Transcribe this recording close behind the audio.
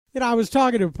I was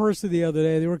talking to a person the other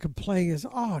day. They were complaining,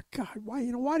 "Oh God, why do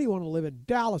you want to live in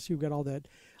Dallas? You've got all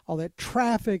that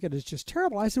traffic, and it's just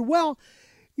terrible." I said, "Well,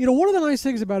 one of the nice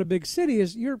things about a big city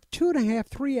is you're 2.5,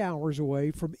 3 hours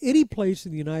away from any place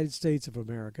in the United States of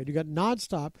America. You got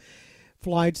nonstop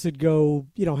flights that go,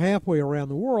 halfway around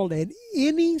the world, and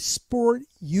any sport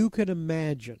you can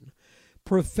imagine,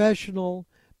 professional,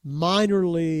 minor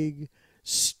league,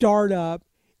 startup,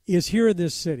 is here in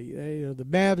this city. The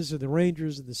Mavs and the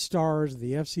Rangers and the Stars and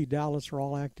the FC Dallas are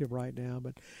all active right now,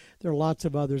 but there are lots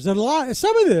of others. And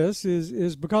some of this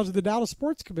is because of the Dallas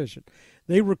Sports Commission.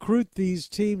 They recruit these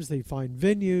teams, they find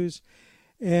venues,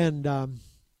 and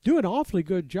do an awfully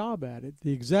good job at it.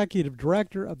 The executive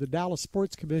director of the Dallas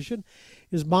Sports Commission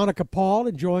is Monica Paul,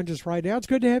 and joins us right now. It's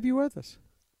good to have you with us.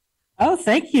 Oh,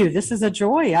 thank you. This is a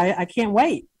joy. I can't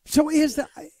wait. So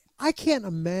I can't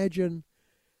imagine.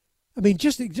 I mean,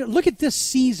 just look at this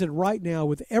season right now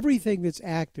with everything that's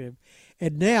active,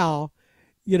 and now,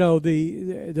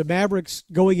 the Mavericks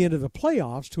going into the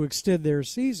playoffs to extend their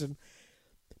season.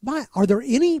 Are there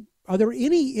any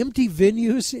empty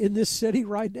venues in this city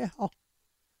right now?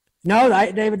 No,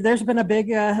 David, there's been a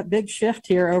big shift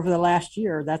here over the last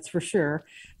year, that's for sure,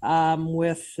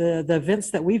 with the events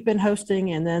that we've been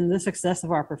hosting and then the success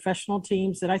of our professional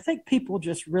teams. And I think people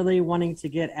just really wanting to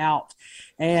get out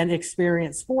and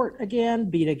experience sport again,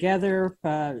 be together,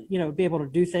 be able to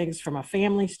do things from a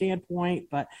family standpoint.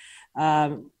 But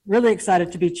really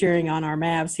excited to be cheering on our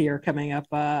Mavs here coming up,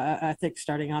 I think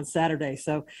starting on Saturday.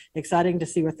 So exciting to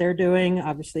see what they're doing.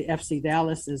 Obviously, FC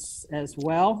Dallas is as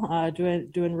well,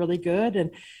 doing really good.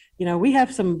 And, we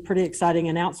have some pretty exciting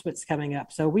announcements coming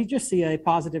up. So we just see a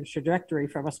positive trajectory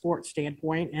from a sports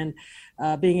standpoint and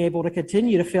being able to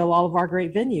continue to fill all of our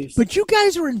great venues. But you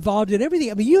guys are involved in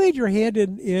everything. I mean, you had your hand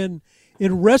in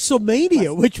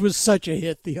WrestleMania, which was such a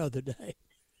hit the other day.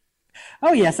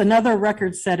 Oh, yes. Another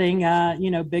record-setting,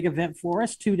 big event for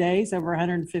us. 2 days, over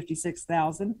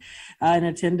 156,000 in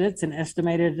attendance, and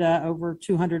estimated over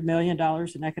 $200 million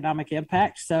in economic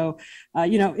impact. So,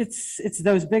 it's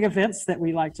those big events that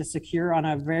we like to secure on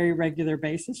a very regular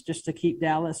basis, just to keep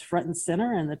Dallas front and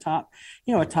center and the top,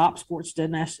 a top sports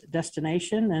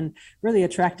destination, and really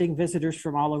attracting visitors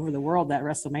from all over the world. That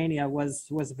WrestleMania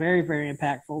was very, very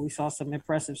impactful. We saw some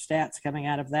impressive stats coming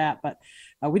out of that, but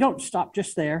we don't stop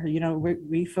just there.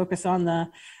 We focus on the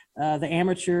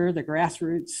amateur, the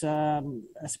grassroots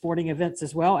sporting events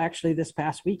as well. Actually, this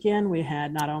past weekend, we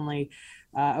had not only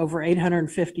over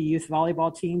 850 youth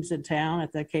volleyball teams in town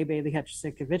at the Kay Bailey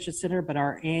Hutchinson Convention Center, but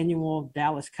our annual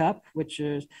Dallas Cup, which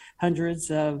is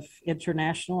hundreds of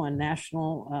international and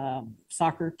national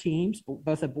soccer teams,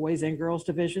 both the boys and girls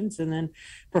divisions, and then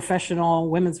professional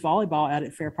women's volleyball out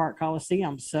at Fair Park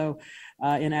Coliseum. So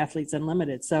in Athletes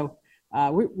Unlimited. So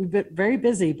we've been very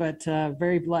busy, but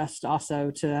very blessed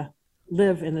also to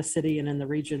live in the city and in the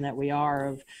region that we are,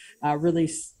 of really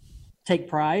take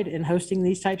pride in hosting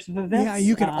these types of events. Yeah,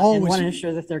 you can always and want to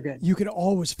ensure that they're good. You can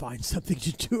always find something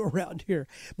to do around here.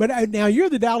 But now you're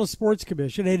the Dallas Sports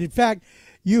Commission, and in fact,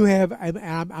 you have.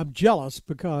 I'm jealous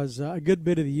because a good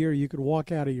bit of the year you can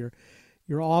walk out of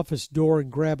your office door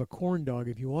and grab a corn dog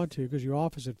if you want to, because your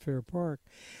office at Fair Park.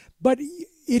 But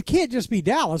it can't just be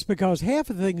Dallas, because half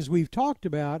of the things we've talked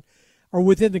about are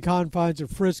within the confines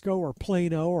of Frisco or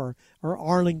Plano or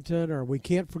Arlington, or we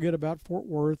can't forget about Fort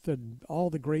Worth and all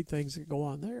the great things that go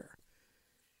on there.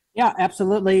 Yeah,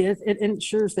 absolutely. It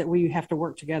ensures that we have to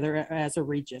work together as a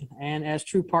region and as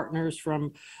true partners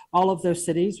from all of those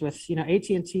cities, with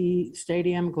AT&T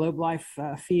Stadium, Globe Life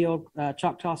Field,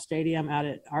 Choctaw Stadium out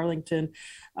at Arlington.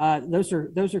 Those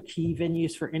are key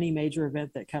venues for any major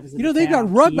event that comes. They got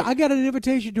rugby. I got an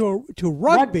invitation to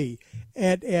rugby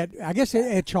at I guess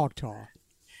at Choctaw.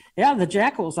 Yeah, the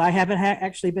Jackals. I haven't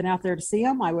actually been out there to see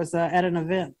them. I was at an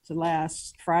event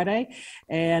last Friday,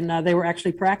 and they were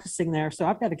actually practicing there. So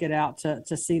I've got to get out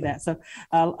to see that. So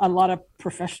a lot of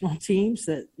professional teams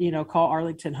that, call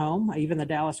Arlington home, even the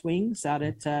Dallas Wings out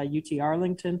at UT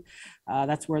Arlington.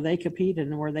 That's where they compete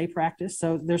and where they practice.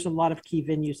 So there's a lot of key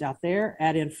venues out there.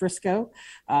 Add in Frisco,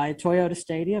 at Toyota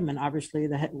Stadium, and obviously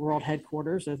the world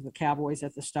headquarters of the Cowboys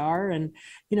at the Star, and,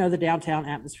 the downtown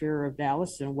atmosphere of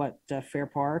Dallas, and what Fair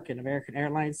Park and American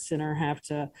Airlines Center have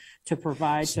to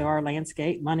provide to our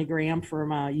landscape. MoneyGram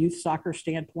from a youth soccer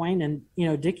standpoint, and,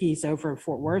 Dickies over in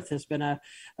Fort Worth has been a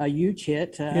huge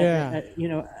hit.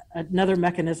 Another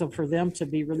mechanism for them to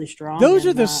be really strong. Those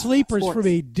are the sleepers sports. For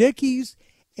me, Dickies.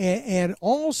 And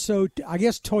also, I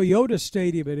guess Toyota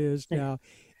Stadium it is now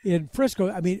in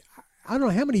Frisco. I mean, I don't know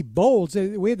how many bowls.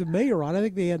 We had the mayor on. I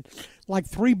think they had like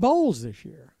 3 bowls this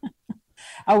year.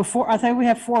 Oh, four. I think we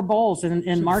have four bowls in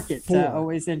So market, four.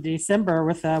 always in December,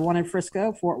 with one in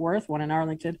Frisco, Fort Worth, one in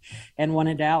Arlington, and one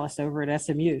in Dallas over at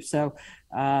SMU. So,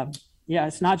 yeah,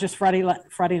 it's not just Friday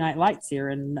Night Lights here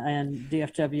in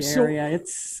DFW So area.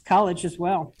 It's college as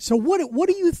well. So what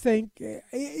do you think?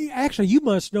 Actually, you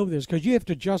must know this because you have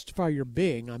to justify your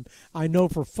being. I know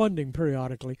for funding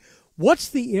periodically. What's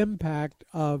the impact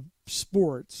of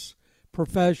sports,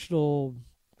 professional,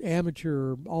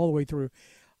 amateur, all the way through,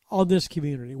 on this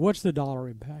community? What's the dollar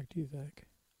impact? Do you think?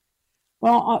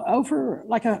 Well, over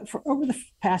the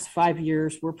past 5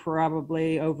 years, we're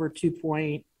probably over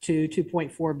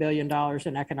 2.4 billion dollars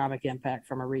in economic impact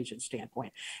from a region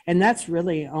standpoint, and that's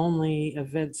really only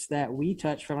events that we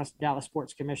touch from a Dallas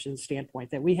Sports Commission standpoint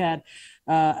that we had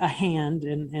a hand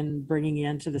in bringing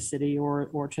into the city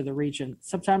or to the region.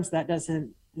 Sometimes that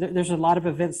doesn't. There's a lot of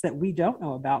events that we don't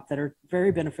know about that are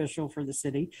very beneficial for the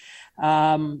city.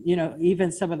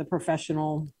 Even some of the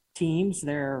professional teams,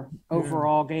 their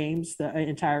overall games, the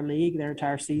entire league, their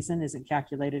entire season isn't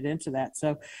calculated into that.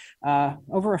 So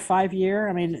over a 5 year,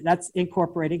 I mean, that's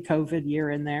incorporating COVID year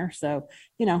in there. So,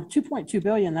 2.2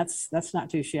 billion, that's not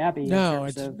too shabby No,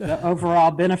 in terms of the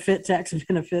overall tax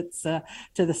benefits to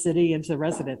the city and to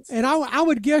residents. And I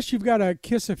would guess you've got to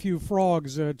kiss a few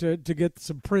frogs to get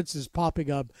some princes popping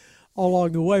up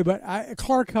along the way. But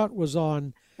Clark Hunt was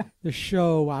on the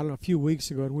show, I don't know, a few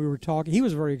weeks ago, and we were talking. He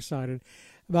was very excited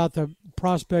about the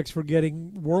prospects for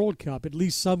getting World Cup, at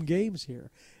least some games here.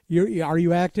 Are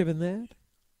you active in that?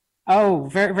 Oh,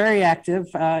 very, very active.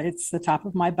 It's the top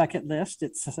of my bucket list.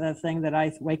 It's a thing that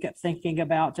I wake up thinking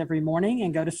about every morning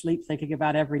and go to sleep thinking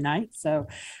about every night. So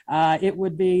it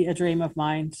would be a dream of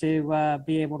mine to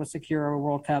be able to secure a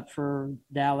World Cup for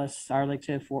Dallas,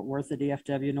 Arlington, Fort Worth, the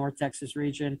DFW, North Texas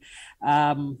region.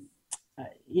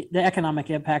 The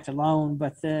economic impact alone,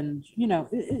 but then,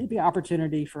 it'd be an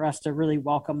opportunity for us to really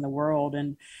welcome the world.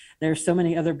 And there's so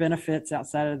many other benefits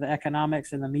outside of the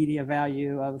economics and the media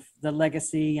value of the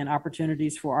legacy and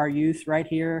opportunities for our youth right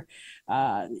here.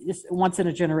 It's once in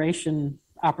a generation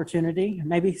opportunity,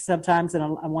 maybe sometimes a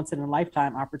once in a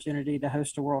lifetime opportunity to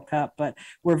host a World Cup. But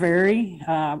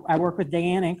I work with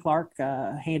Dan and Clark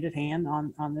hand in hand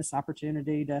on this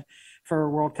opportunity for a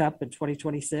World Cup in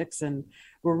 2026. And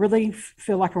we really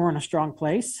feel like we're in a strong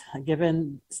place,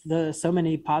 given so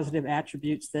many positive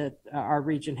attributes that our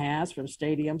region has, from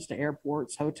stadiums to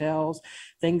airports, hotels,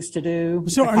 things to do.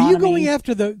 So economy. Are you going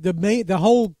after the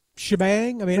whole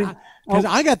shebang? I mean, because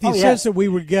I got the sense that we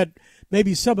would get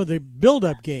maybe some of the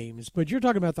build-up games, but you're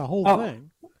talking about the whole thing.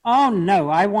 Oh no!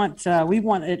 We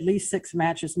want at least 6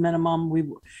 matches minimum. We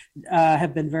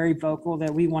have been very vocal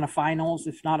that we want a finals,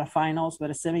 if not a finals, but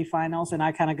a semifinals. And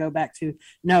I kind of go back to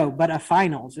but a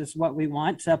finals is what we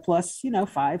want. Plus,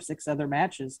 5-6 other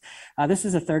matches. This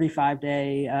is a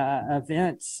 35-day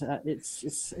event.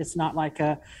 It's not like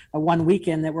a one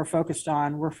weekend that we're focused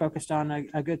on. We're focused on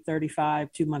a good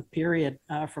 35 2-month period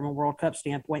from a World Cup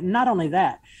standpoint. And not only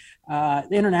that, the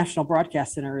International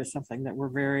Broadcast Center is something that we're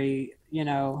very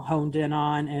honed in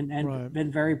on and right. Been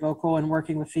very vocal in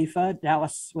working with FIFA.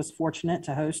 Dallas was fortunate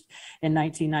to host in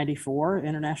 1994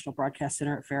 International Broadcast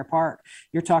Center at Fair Park.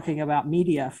 You're talking about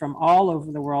media from all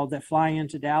over the world that fly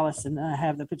into Dallas and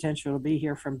have the potential to be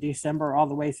here from December all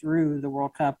the way through the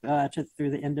World Cup through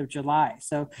the end of July.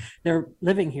 So they're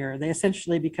living here. They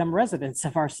essentially become residents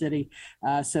of our city.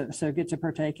 So get to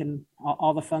partake in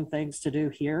all the fun things to do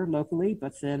here locally,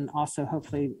 but then also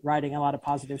hopefully writing a lot of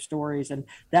positive stories. And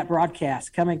that broadcast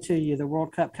coming to you, the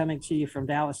World Cup coming to you from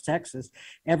Dallas, Texas,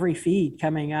 every feed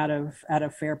coming out of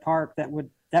Fair Park, that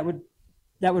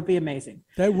would be amazing.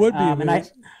 That would be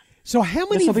amazing. So how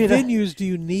many venues do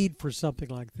you need for something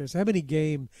like this? How many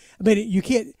game? I mean, you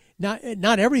can't,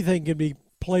 not everything can be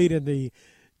played in the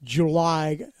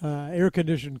July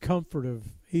air-conditioned comfort of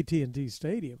AT&T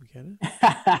Stadium, can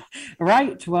it?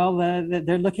 Right. Well,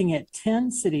 they're looking at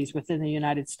 10 cities within the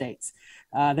United States.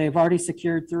 They've already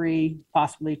secured 3,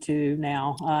 possibly 2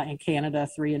 now in Canada,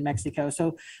 3 in Mexico.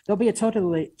 So there'll be a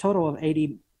total of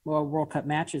 80 World Cup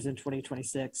matches in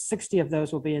 2026. 60 of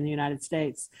those will be in the United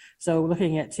States. So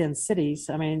looking at 10 cities,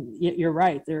 I mean, you're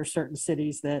right. There are certain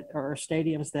cities or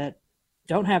stadiums that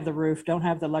don't have the roof, don't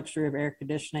have the luxury of air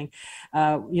conditioning,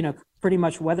 pretty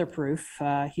much weatherproof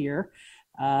here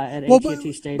at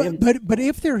AT&T Stadium. But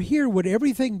if they're here, would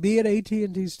everything be at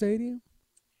AT&T Stadium?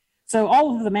 So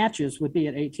all of the matches would be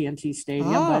at AT&T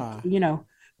Stadium, but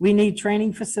we need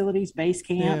training facilities, base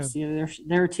camps. Yeah.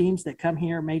 There are teams that come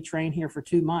here, may train here for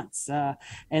 2 months,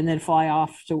 and then fly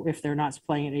off to, if they're not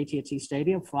playing at AT&T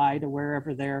Stadium, fly to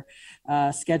wherever they're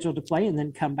scheduled to play, and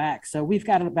then come back. So we've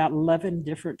got about 11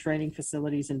 different training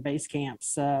facilities and base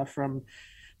camps from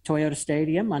Toyota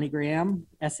Stadium, MoneyGram,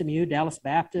 SMU, Dallas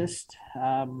Baptist,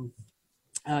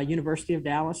 University of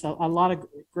Dallas, a lot of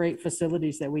great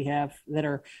facilities that we have that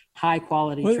are high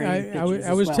quality training pitches.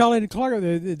 I was telling Clark,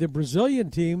 the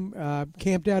Brazilian team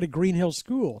camped out at Green Hill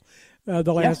School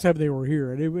the last time they were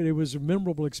here, and it was a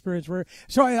memorable experience.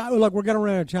 So, look, we're getting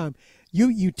around out of time.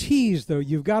 You tease, though.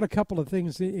 You've got a couple of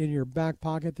things in your back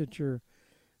pocket that you're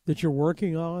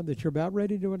working on, that you're about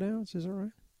ready to announce. Is that right?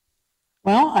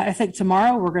 Well, I think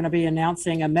tomorrow we're going to be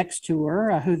announcing a MEX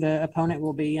tour, who the opponent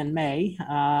will be in May.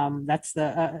 That's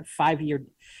the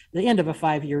end of a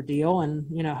 5-year deal,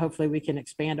 and hopefully we can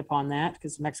expand upon that,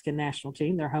 because the Mexican national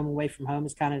team, their home away from home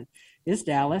is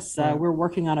Dallas. Right. We're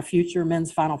working on a future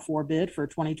men's Final Four bid for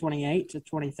 2028 to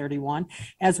 2031,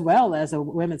 as well as a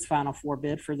women's Final Four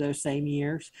bid for those same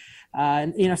years.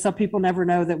 And some people never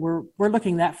know that we're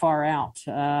looking that far out.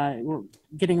 We're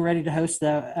getting ready to host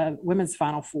the women's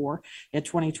Final Four in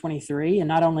 2023, and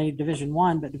not only Division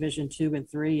I, but Division II and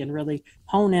III, and really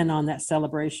hone in on that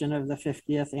celebration of the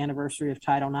 50th anniversary of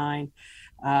Title IX.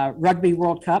 Rugby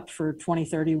World Cup for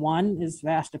 2031 is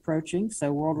fast approaching,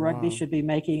 so World Rugby should be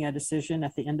making a decision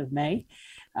at the end of May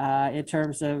in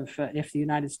terms of if the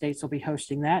United States will be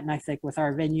hosting that. And I think with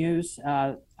our venues,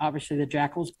 obviously the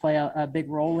Jackals play a big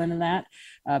role in that,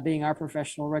 being our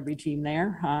professional rugby team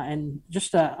there, and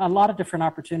just a lot of different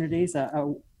opportunities.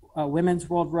 Women's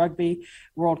World Rugby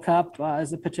World Cup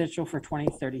is a potential for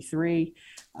 2033.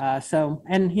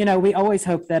 We always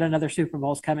hope that another Super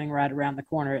Bowl is coming right around the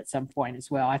corner at some point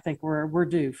as well. I think we're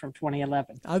due from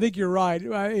 2011. I think you're right.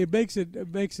 It makes it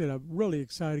a really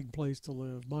exciting place to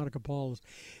live. Monica Paul is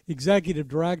executive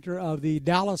director of the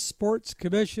Dallas Sports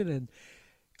Commission, and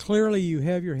clearly you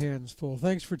have your hands full.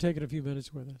 Thanks for taking a few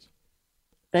minutes with us.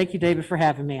 Thank you, David, for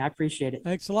having me. I appreciate it.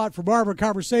 Thanks a lot. For more of our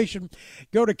conversation,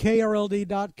 go to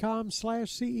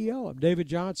krld.com/CEO. I'm David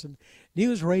Johnson,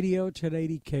 News Radio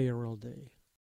 1080 KRLD.